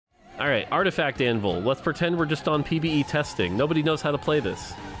All right, Artifact Anvil. Let's pretend we're just on PBE testing. Nobody knows how to play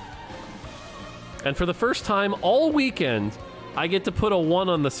this. And for the first time all weekend, I get to put a 1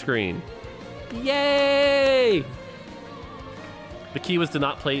 on the screen. Yay! The key was to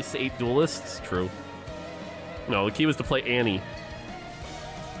not place 8 duelists. True. No, the key was to play Annie.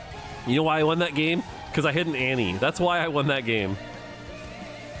 You know why I won that game? Because I hit an Annie. That's why I won that game.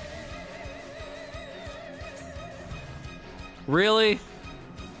 Really?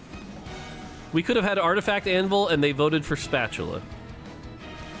 We could have had Artifact Anvil and they voted for Spatula.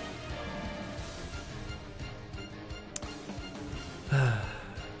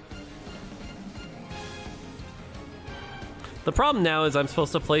 The problem now is I'm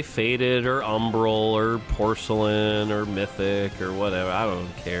supposed to play Faded or Umbral or Porcelain or Mythic or whatever. I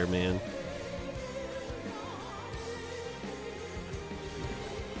don't care, man.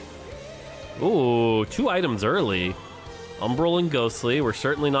 Ooh, 2 items early. Umbral and Ghostly. We're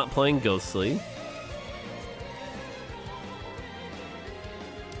certainly not playing Ghostly.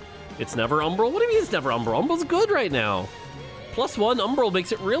 It's never Umbral? What do you mean it's never Umbral? Umbral's good right now. +1 Umbral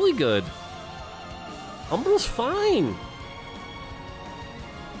makes it really good. Umbral's fine.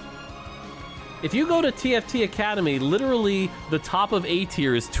 If you go to TFT Academy, literally the top of A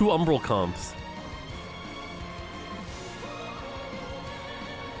tier is 2 Umbral comps.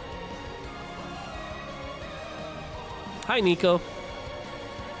 Hi, Nico.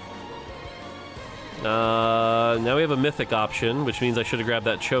 Now we have a Mythic option, which means I should have grabbed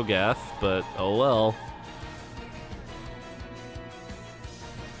that Cho'Gath, but oh well.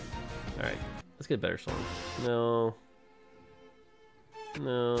 Alright, let's get a better song. No.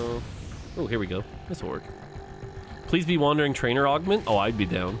 No. Oh, here we go. This will work. Please be Wandering Trainer Augment. Oh, I'd be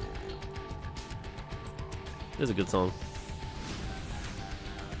down. This is a good song.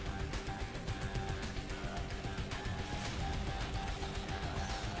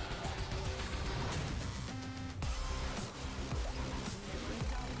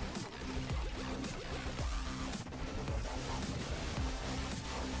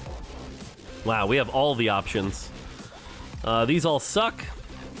 Wow, we have all the options. These all suck.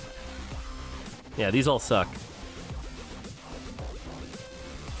 Yeah, these all suck.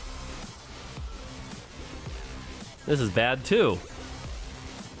 This is bad too.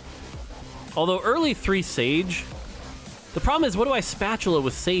 Although early 3 Sage. The problem is, what do I spatula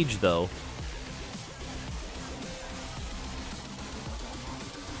with Sage though?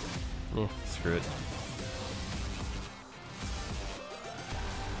 Yeah, screw it.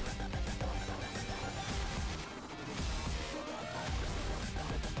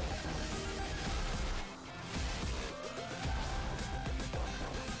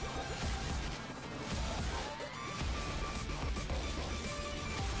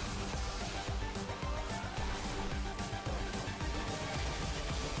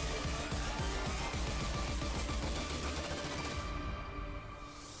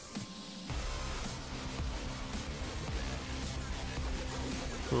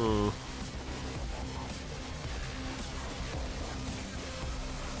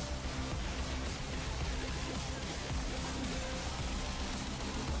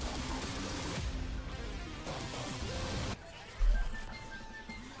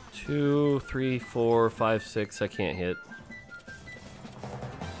 Two, 3, 4, 5, 6. I can't hit.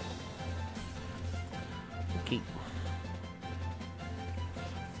 Okay.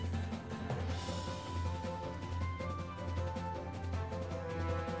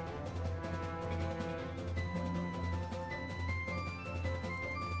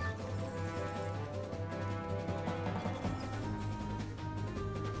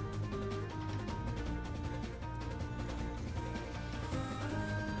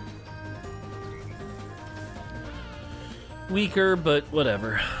 Weaker, but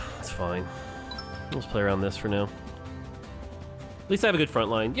whatever. It's fine. Let's play around this for now. At least I have a good front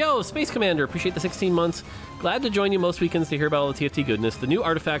line. Yo, Space Commander, appreciate the 16 months. Glad to join you most weekends to hear about all the TFT goodness. The new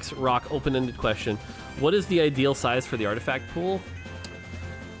artifacts rock open-ended question. What is the ideal size for the artifact pool?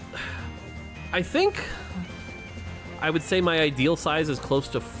 I think I would say my ideal size is close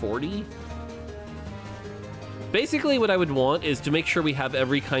to 40. Basically, what I would want is to make sure we have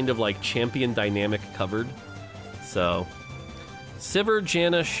every kind of like champion dynamic covered. So, Sivir,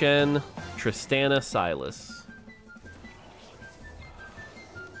 Janna, Shen, Tristana, Silas.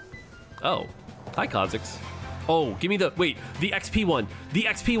 Oh, hi Kha'Zix. Oh, give me the, wait, the XP one. The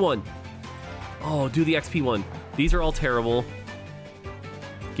XP one. Oh, do the XP one. These are all terrible.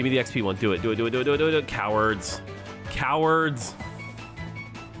 Give me the XP one. Do it, do it, do it, do it, do it, do it. Cowards. Cowards.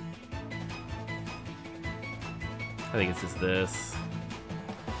 I think it's just this.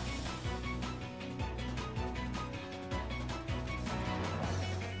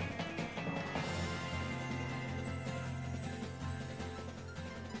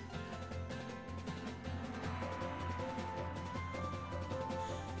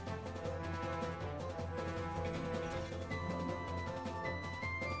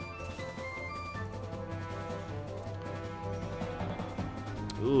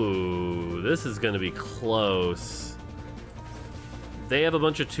 Ooh, this is gonna be close. They have a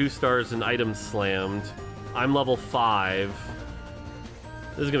bunch of 2 stars and items slammed. I'm level 5.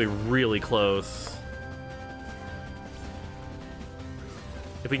 This is gonna be really close.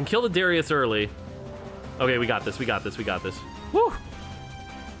 If we can kill the Darius early. Okay, we got this, we got this, we got this. Woo!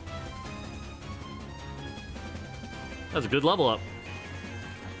 That's a good level up.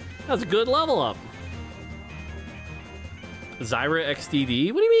 That's a good level up. Zyra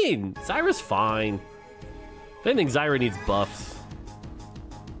XDD? What do you mean? Zyra's fine. I don't think Zyra needs buffs.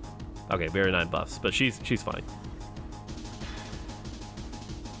 Okay, very 9 buffs, but she's fine.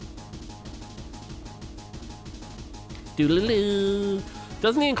 Doodaloo.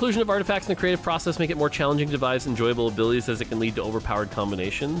 Doesn't the inclusion of artifacts in the creative process make it more challenging to devise enjoyable abilities as it can lead to overpowered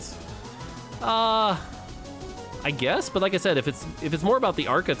combinations? I guess, but like I said, if it's more about the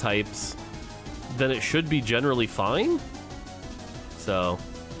archetypes, then it should be generally fine. So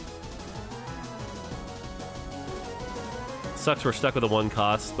sucks we're stuck with a 1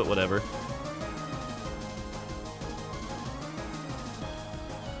 cost, but whatever.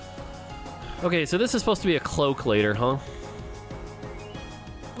 Okay, so this is supposed to be a cloak later, huh?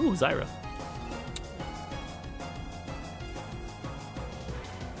 Ooh, Zyra.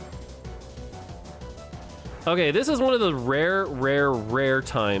 Okay, this is one of the rare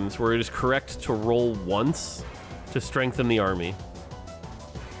times where it is correct to roll once to strengthen the army.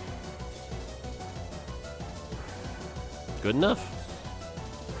 Good enough.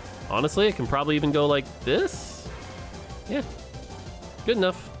 Honestly, it can probably even go like this. Yeah, good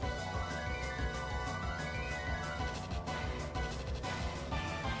enough.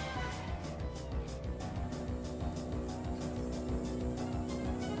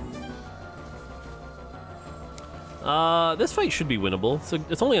 This fight should be winnable. So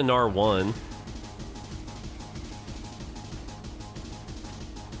it's only a NAR 1.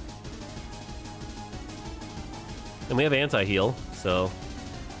 And we have anti-heal, so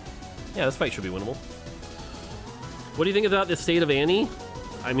yeah, this fight should be winnable. What do you think about the state of Annie?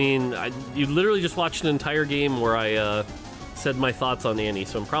 I mean, you literally just watched an entire game where I said my thoughts on Annie,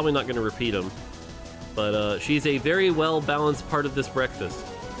 so I'm probably not going to repeat them. But she's a very well-balanced part of this breakfast.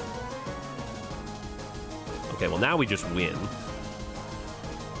 Okay, well now we just win.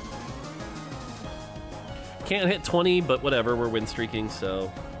 Can't hit 20, but whatever, we're win streaking,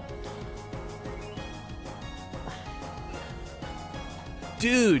 so.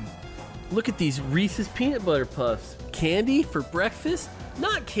 Dude, look at these Reese's Peanut Butter Puffs. Candy for breakfast?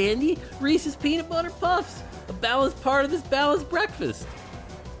 Not candy, Reese's Peanut Butter Puffs. A balanced part of this balanced breakfast.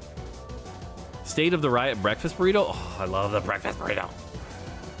 State of the Riot breakfast burrito? Oh, I love the breakfast burrito.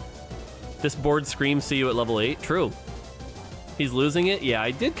 This board screams see you at level 8. True. He's losing it? Yeah,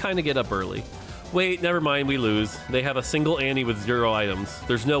 I did kind of get up early. Wait, never mind, we lose. They have a single Annie with 0 items.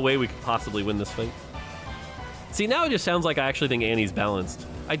 There's no way we could possibly win this fight. See, now it just sounds like I actually think Annie's balanced.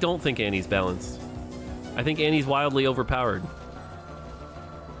 I don't think Annie's balanced. I think Annie's wildly overpowered.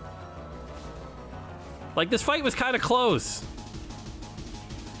 Like, this fight was kind of close.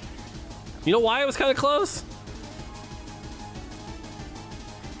 You know why it was kind of close?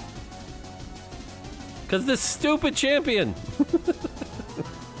 Because this stupid champion.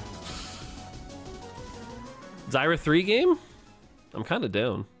 Zyra 3 game? I'm kind of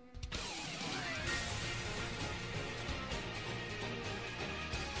down.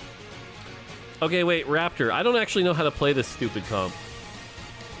 Okay, wait, Raptor. I don't actually know how to play this stupid comp.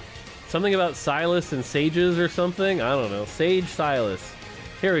 Something about Silas and Sages or something? I don't know. Sage Silas.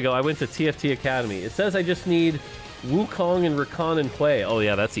 Here we go. I went to TFT Academy. It says I just need Wukong and Rakan and Hui. Oh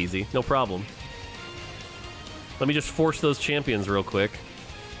yeah, that's easy. No problem. Let me just force those champions real quick.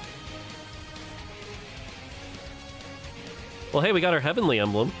 Well, hey, we got our Heavenly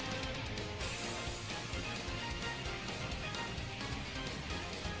Emblem.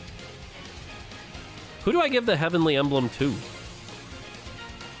 Who do I give the Heavenly Emblem to?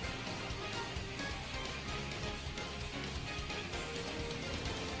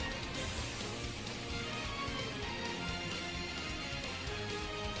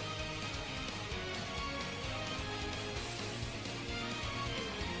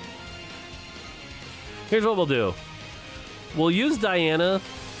 Here's what we'll do. We'll use Diana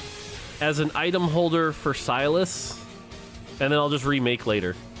as an item holder for Silas, and then I'll just remake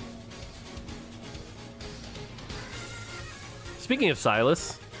later. Speaking of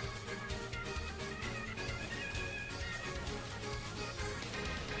Silas,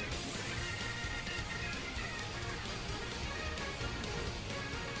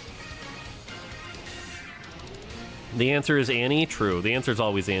 the answer is Annie. True. The answer is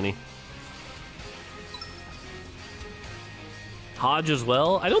always Annie. Hodge as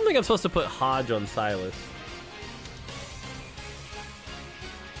well? I don't think I'm supposed to put Hodge on Silas.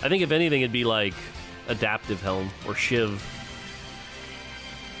 I think if anything, it'd be like Adaptive Helm or Shiv.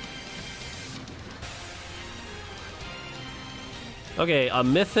 Okay, a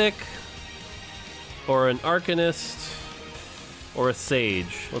Mythic or an Arcanist or a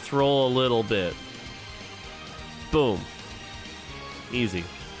Sage. Let's roll a little bit. Boom. Easy.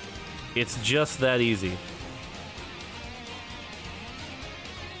 It's just that easy.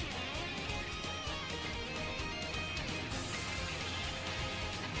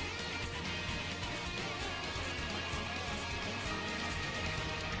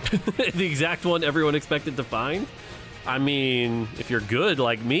 The exact one everyone expected to find? I mean, if you're good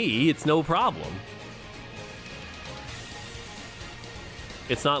like me, it's no problem.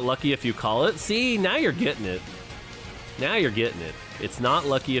 It's not lucky if you call it. See, now you're getting it. Now you're getting it. It's not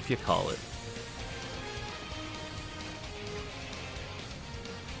lucky if you call it.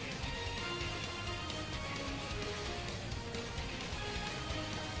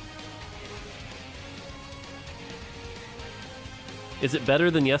 Is it better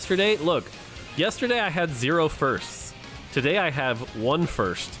than yesterday? Look, yesterday I had 0 firsts. Today I have 1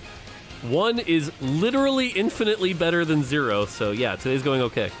 first. 1 is literally infinitely better than 0, so yeah, today's going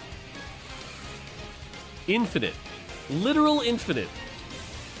okay. Infinite. Literal infinite.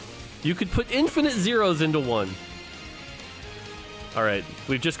 You could put infinite zeros into 1. Alright,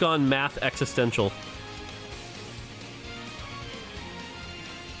 we've just gone math existential.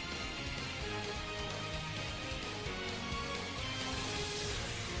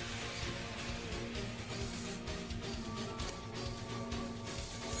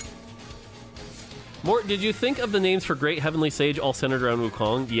 Mort, did you think of the names for Great Heavenly Sage all centered around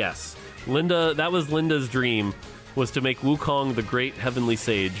Wukong? Yes. Linda, that was Linda's dream, was to make Wukong the Great Heavenly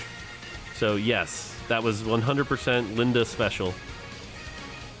Sage. So yes, that was 100% Linda special.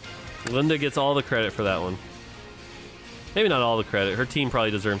 Linda gets all the credit for that one. Maybe not all the credit. Her team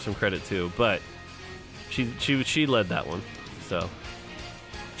probably deserves some credit too, but she led that one. So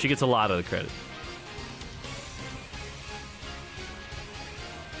she gets a lot of the credit.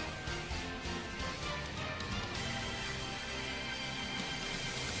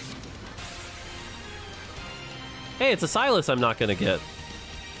 Hey, it's a Silas I'm not going to get.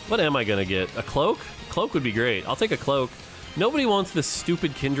 What am I going to get? A cloak? Cloak would be great. I'll take a cloak. Nobody wants this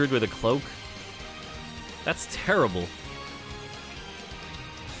stupid Kindred with a cloak. That's terrible.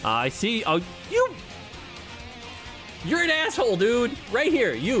 I see. Oh, you're an asshole, dude. Right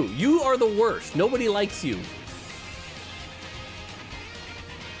here. You are the worst. Nobody likes you.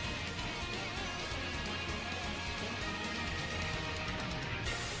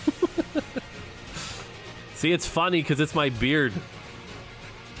 See, it's funny because it's my beard.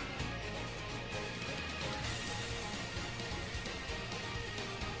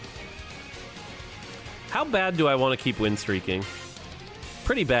 How bad do I want to keep win streaking?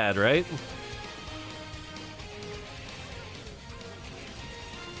 Pretty bad, right?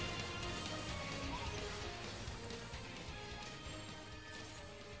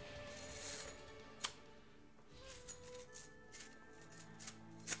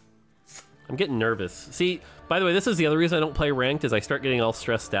 I'm getting nervous. See, by the way, this is the other reason I don't play ranked, is I start getting all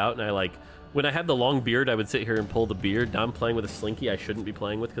stressed out, and I like, when I had the long beard, I would sit here and pull the beard. Now I'm playing with a slinky I shouldn't be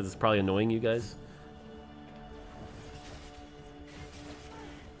playing with because it's probably annoying you guys.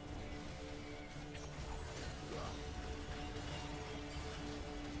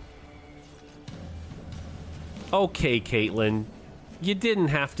 Okay, Caitlyn. You didn't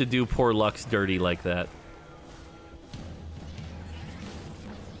have to do poor Lux dirty like that.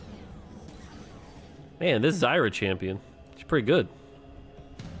 Man, this Zyra champion, she's pretty good.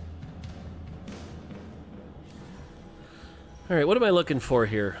 All right, what am I looking for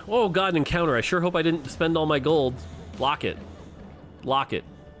here? Oh, God, encounter. I sure hope I didn't spend all my gold. Lock it. Lock it.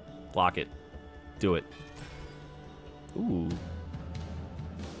 Lock it. Do it. Ooh.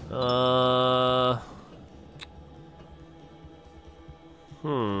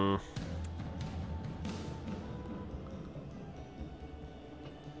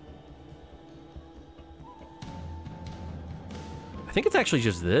 I think it's actually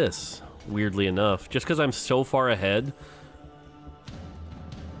just this, weirdly enough, just because I'm so far ahead.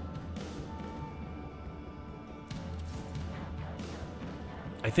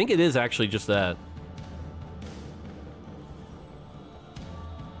 I think it is actually just that.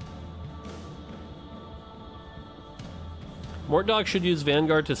 Mortdog should use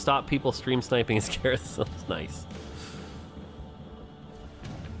Vanguard to stop people stream sniping his carousels. Nice.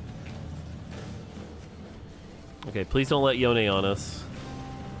 Okay, please don't let Yone on us.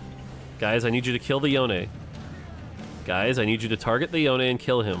 Guys, I need you to kill the Yone. Guys, I need you to target the Yone and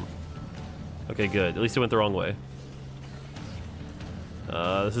kill him. Okay, good. At least it went the wrong way.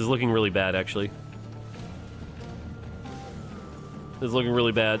 This is looking really bad, actually. This is looking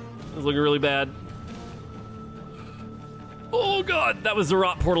really bad. This is looking really bad. Oh god, that was the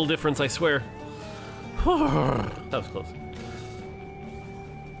rot portal difference, I swear. That was close.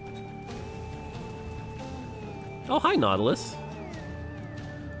 Oh, hi, Nautilus.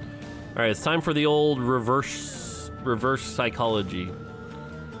 Alright, it's time for the old reverse psychology.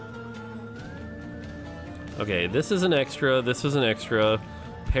 Okay, this is an extra, this is an extra.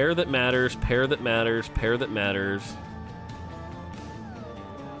 Pair that matters, pair that matters, pair that matters.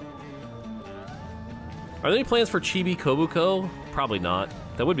 Are there any plans for Chibi Kobuko? Probably not.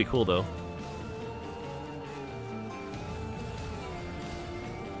 That would be cool, though.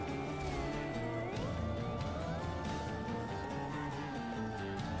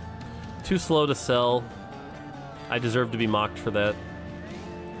 Too slow to sell. I deserve to be mocked for that.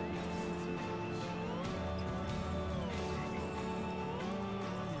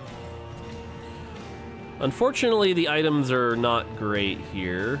 Unfortunately, the items are not great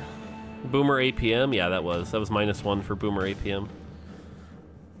here. Boomer APM, yeah, that was -1 for Boomer APM.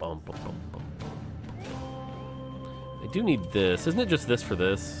 Bum, bum, bum, bum, bum. I do need this. Isn't it just this for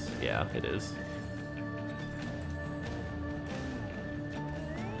this? Yeah, it is.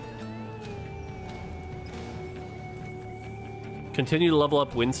 Continue to level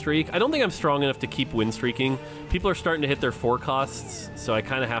up win streak. I don't think I'm strong enough to keep win streaking. People are starting to hit their forecasts, so I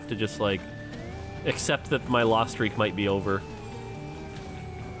kind of have to just like accept that my loss streak might be over.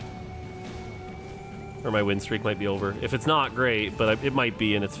 Or my win streak might be over. If it's not, great, but it might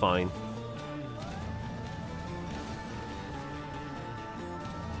be and it's fine.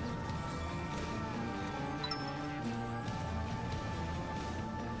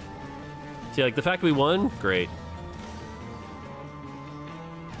 See, like, the fact we won, great.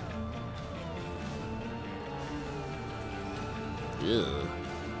 Ugh.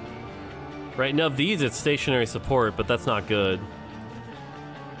 Right, now of these, it's stationary support, but that's not good.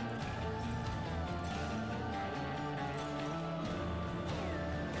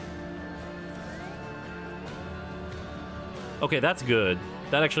 Okay, that's good.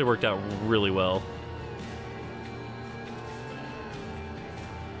 That actually worked out really well.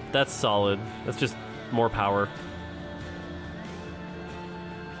 That's solid. That's just more power.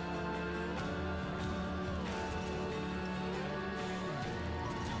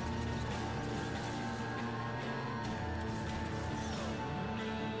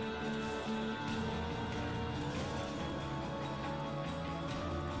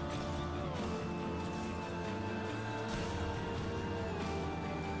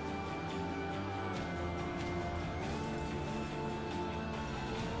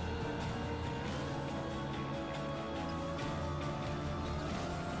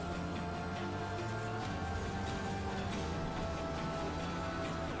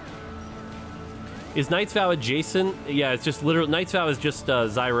 Is Knight's Vow adjacent? Yeah, it's just literally... Knight's Vow is just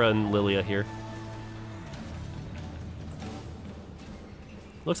Zyra and Lilia here.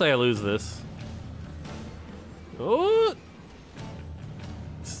 Looks like I lose this. Oh!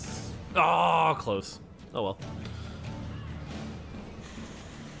 Oh, close. Oh, well.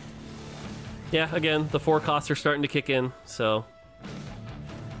 Yeah, again, the forecasts are starting to kick in, so...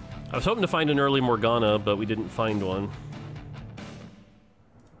 I was hoping to find an early Morgana, but we didn't find one.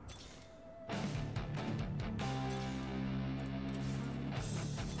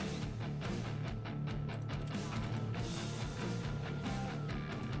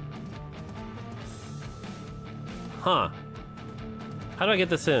 Huh. How do I get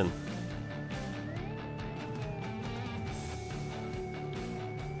this in?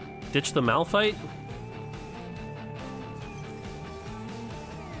 Ditch the Malphite?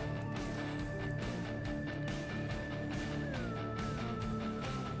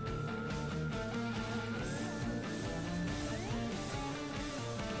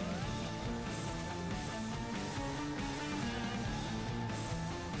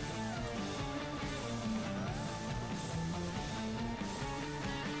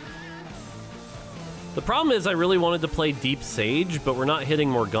 The problem is I really wanted to play Deep Sage, but we're not hitting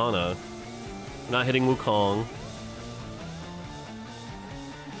Morgana. We're not hitting Wukong.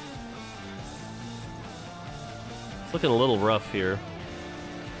 It's looking a little rough here.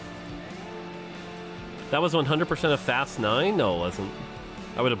 That was 100% a fast 9? No, it wasn't.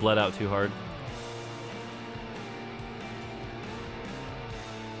 I would have bled out too hard.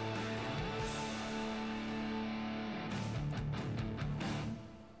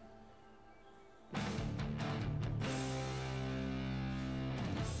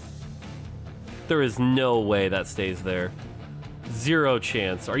 There is no way that stays there. Zero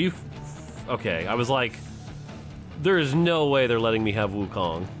chance. Are you... Okay, I was like... There is no way they're letting me have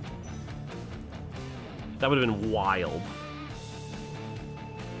Wukong. That would have been wild.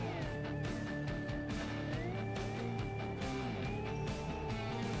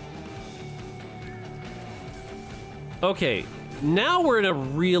 Okay, now we're in a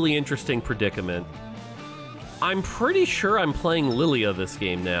really interesting predicament. I'm pretty sure I'm playing Lilia this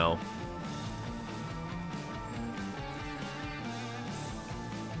game now.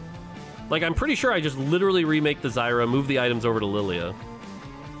 Like, I'm pretty sure I just literally remake the Zyra, move the items over to Lilia.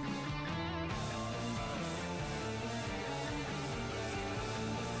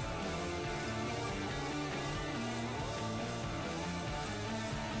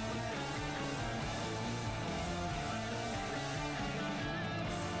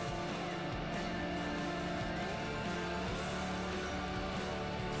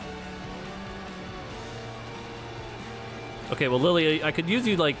 Okay, well, Lilia, I could use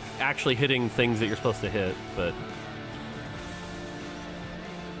you, like, actually hitting things that you're supposed to hit, but...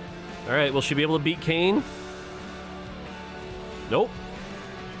 Alright, will she be able to beat Kayn? Nope.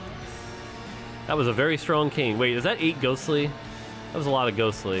 That was a very strong Kayn. Wait, is that 8 Ghostly? That was a lot of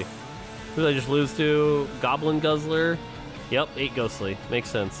Ghostly. Who did I just lose to? Goblin Guzzler? Yep, 8 Ghostly. Makes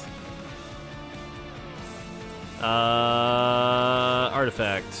sense.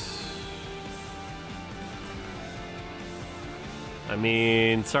 Artifact. I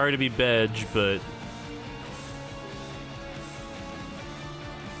mean, sorry to be Bedge, but...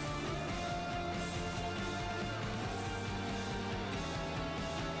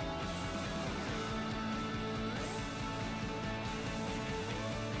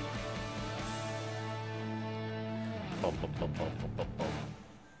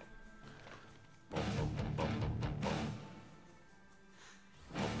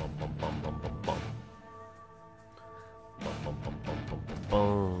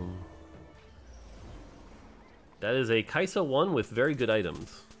 That is a Kaisa 1 with very good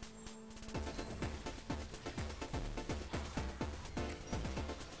items.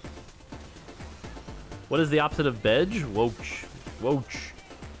 What is the opposite of Bedge? Woach. Woach.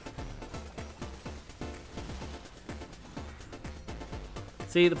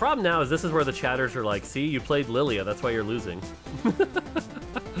 See, the problem now is this is where the chatters are like, see, you played Lilia, that's why you're losing.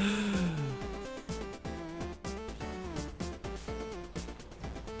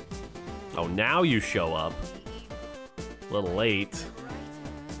 Oh, now you show up. A little late.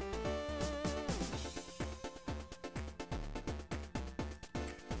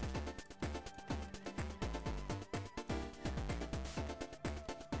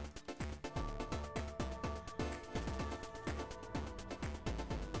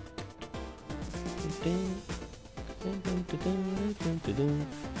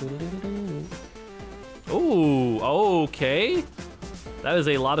 Ooh, okay. That is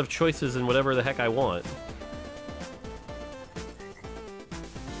a lot of choices in whatever the heck I want.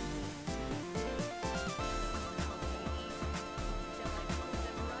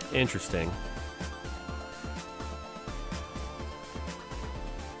 Interesting.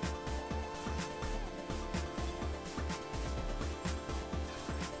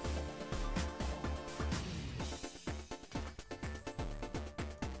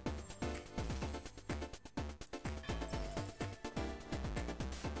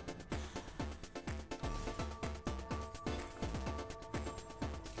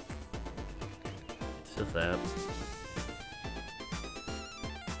 It's just that.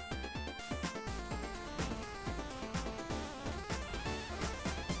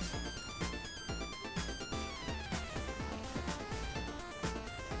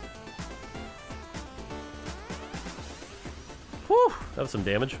 Whew, that was some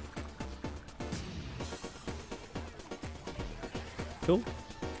damage. Cool.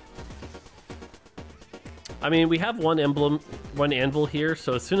 I mean, we have one emblem, one anvil here,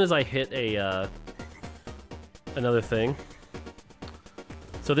 so as soon as I hit a, another thing.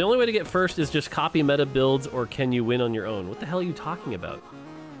 So the only way to get first is just copy meta builds, or can you win on your own? What the hell are you talking about?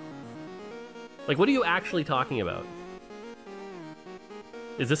 Like, what are you actually talking about?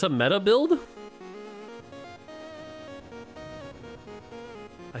 Is this a meta build?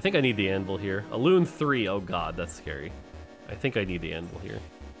 I think I need the anvil here. A Loon 3, oh god, that's scary. I think I need the anvil here.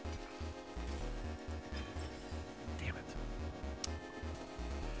 Damn it.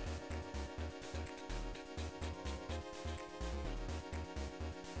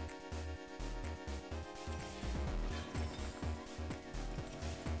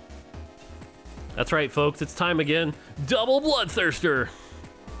 That's right, folks, it's time again. Double Bloodthirster!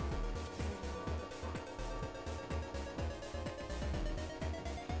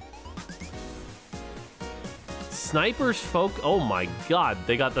 Snipers focus. Oh my god,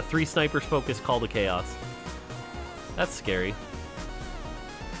 they got the 3 snipers focus Call to Chaos. That's scary.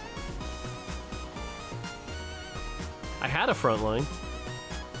 I had a front line.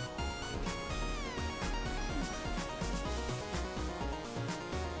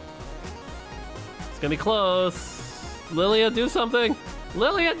 It's gonna be close. Lilia, do something!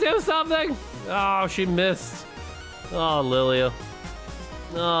 Lilia, do something! Oh, she missed. Oh, Lilia.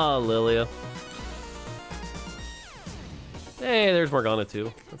 Oh, Lilia. Hey, there's Morgana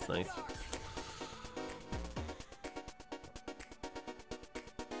too. That's nice.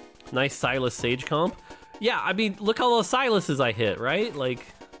 Nice Silas Sage comp. Yeah, I mean, look how those Silases I hit, right? Like,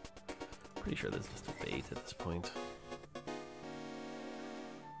 pretty sure this is just a bait at this point.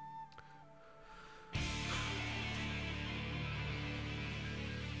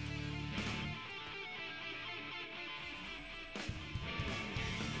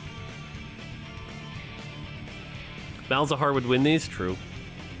 Malzahar would win these? True.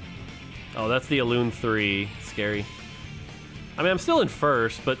 Oh, that's the Elune 3. Scary. I mean, I'm still in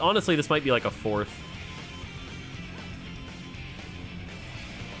first, but honestly, this might be like a fourth.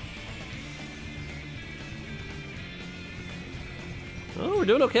 Oh, we're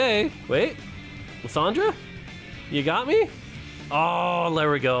doing okay. Wait. Lysandra? You got me? Oh,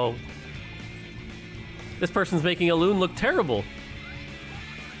 there we go. This person's making Elune look terrible.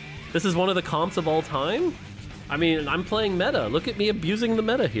 This is one of the comps of all time? I mean, I'm playing meta. Look at me abusing the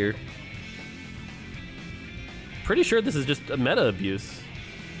meta here. Pretty sure this is just a meta abuse.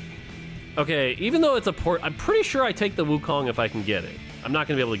 Okay, even though it's a port, I'm pretty sure I take the Wukong if I can get it. I'm not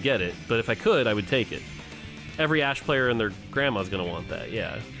going to be able to get it, but if I could, I would take it. Every Ashe player and their grandma's going to want that.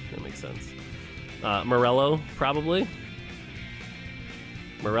 Yeah, that makes sense. Morello, probably.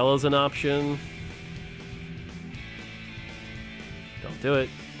 Morello's an option. Don't do it.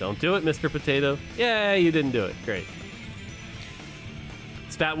 Don't do it, Mr. Potato. Yeah, you didn't do it. Great.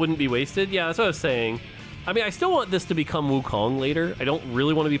 Spat wouldn't be wasted? Yeah, that's what I was saying. I mean, I still want this to become Wukong later. I don't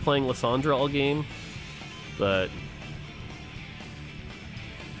really want to be playing Lysandra all game, but...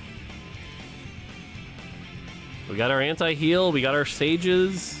 we got our anti-heal, we got our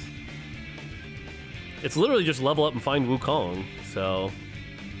sages. It's literally just level up and find Wukong, so...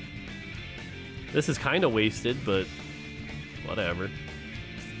 this is kind of wasted, but whatever.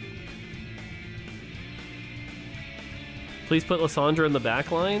 Please put Lysandra in the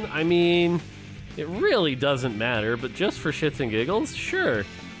back line. I mean, it really doesn't matter, but just for shits and giggles, sure.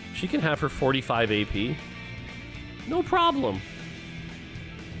 She can have her 45 AP. No problem.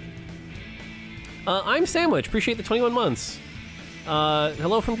 I'm Sandwich. Appreciate the 21 months.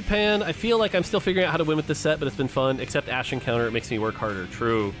 Hello from Japan. I feel like I'm still figuring out how to win with this set, but it's been fun. Except Ashe Encounter, it makes me work harder.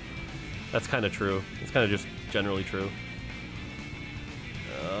 True. That's kind of true. It's kind of just generally true.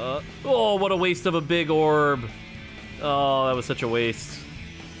 Oh, what a waste of a big orb. Oh, that was such a waste.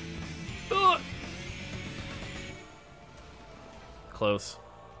 Ugh. Close.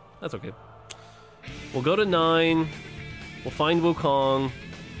 That's okay. We'll go to 9. We'll find Wukong.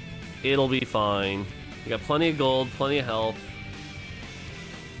 It'll be fine. We got plenty of gold, plenty of health.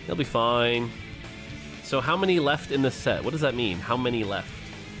 It'll be fine. So how many left in the set? What does that mean? How many left?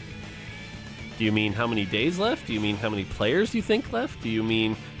 Do you mean how many days left? Do you mean how many players you think left? Do you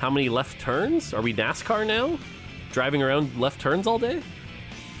mean how many left turns? Are we NASCAR now? Driving around left turns all day?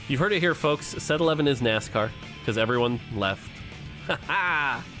 You've heard it here, folks. Set 11 is NASCAR, because everyone left. Ha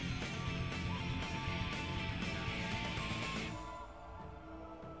ha!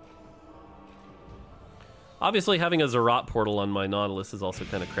 Obviously, having a Zerat portal on my Nautilus is also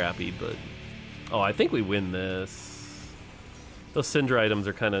kind of crappy, but... oh, I think we win this. Those Syndra items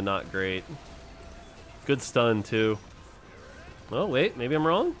are kind of not great. Good stun, too. Oh, wait, maybe I'm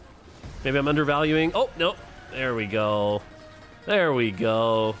wrong? Maybe I'm undervaluing... oh, nope. There we go. There we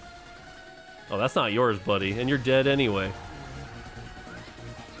go. Oh, that's not yours, buddy, and you're dead anyway.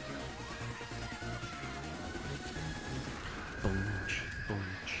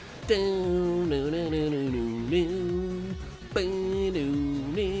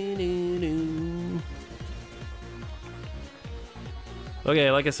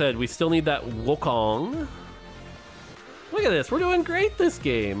 Okay, like I said, we still need that Wukong. Look at this, we're doing great this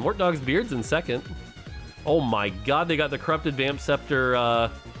game. Mortdog's Beard's in second. Oh my god, they got the Corrupted Vamp Scepter,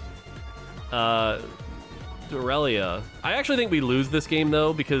 Dorelia. I actually think we lose this game,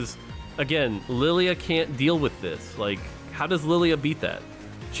 though, because, again, Lilia can't deal with this. Like, how does Lilia beat that?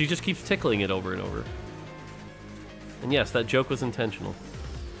 She just keeps tickling it over and over. And yes, that joke was intentional.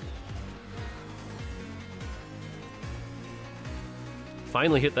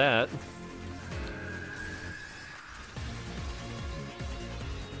 Finally hit that.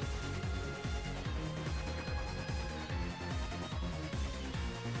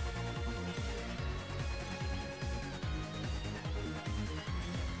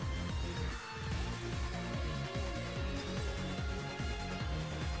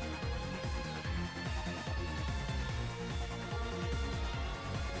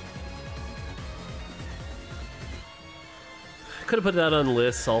 could have put that on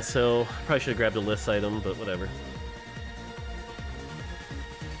lists also. Probably should have grabbed a list item, but whatever.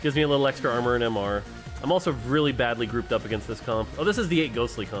 Gives me a little extra armor and MR. I'm also really badly grouped up against this comp. Oh, this is the 8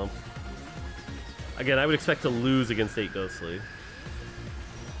 Ghostly comp. Again, I would expect to lose against 8 Ghostly.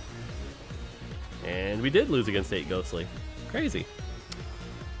 And we did lose against 8 Ghostly. Crazy.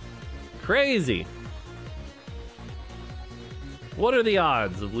 Crazy. What are the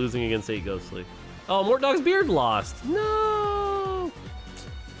odds of losing against 8 Ghostly? Oh, Mortdog's beard lost. No.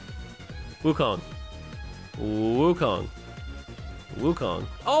 Wukong. Wukong. Wukong.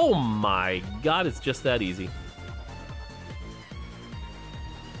 Oh my god, it's just that easy.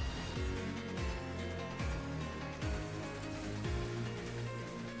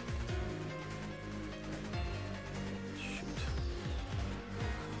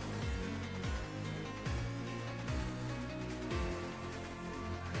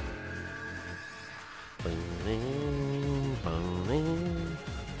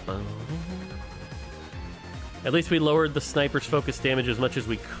 At least we lowered the sniper's focus damage as much as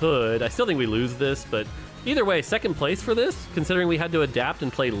we could. I still think we lose this, but either way, second place for this, considering we had to adapt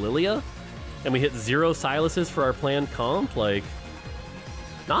and play Lilia, and we hit 0 Silas's for our planned comp, like,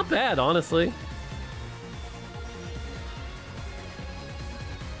 not bad, honestly.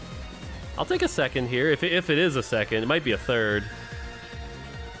 I'll take a second here, if it is a second. It might be a third.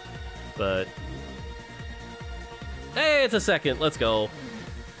 But, hey, it's a second, let's go.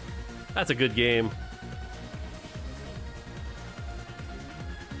 That's a good game.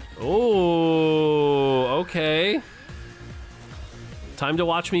 Oh, okay. Time to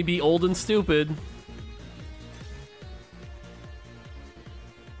watch me be old and stupid.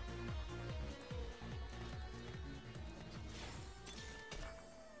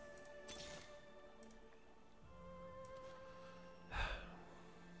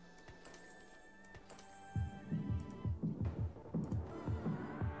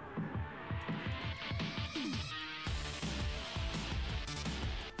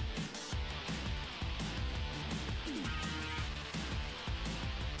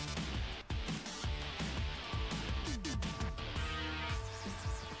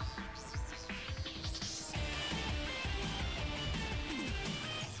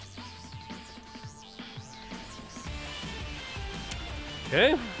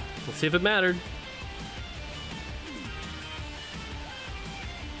 Okay, let's see if it mattered.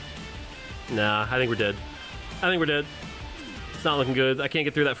 Nah, I think we're dead. I think we're dead. It's not looking good. I can't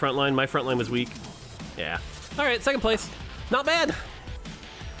get through that front line. My front line was weak. Yeah. All right, second place. Not bad.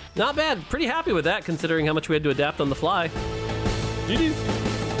 Not bad. Pretty happy with that, considering how much we had to adapt on the fly. GG.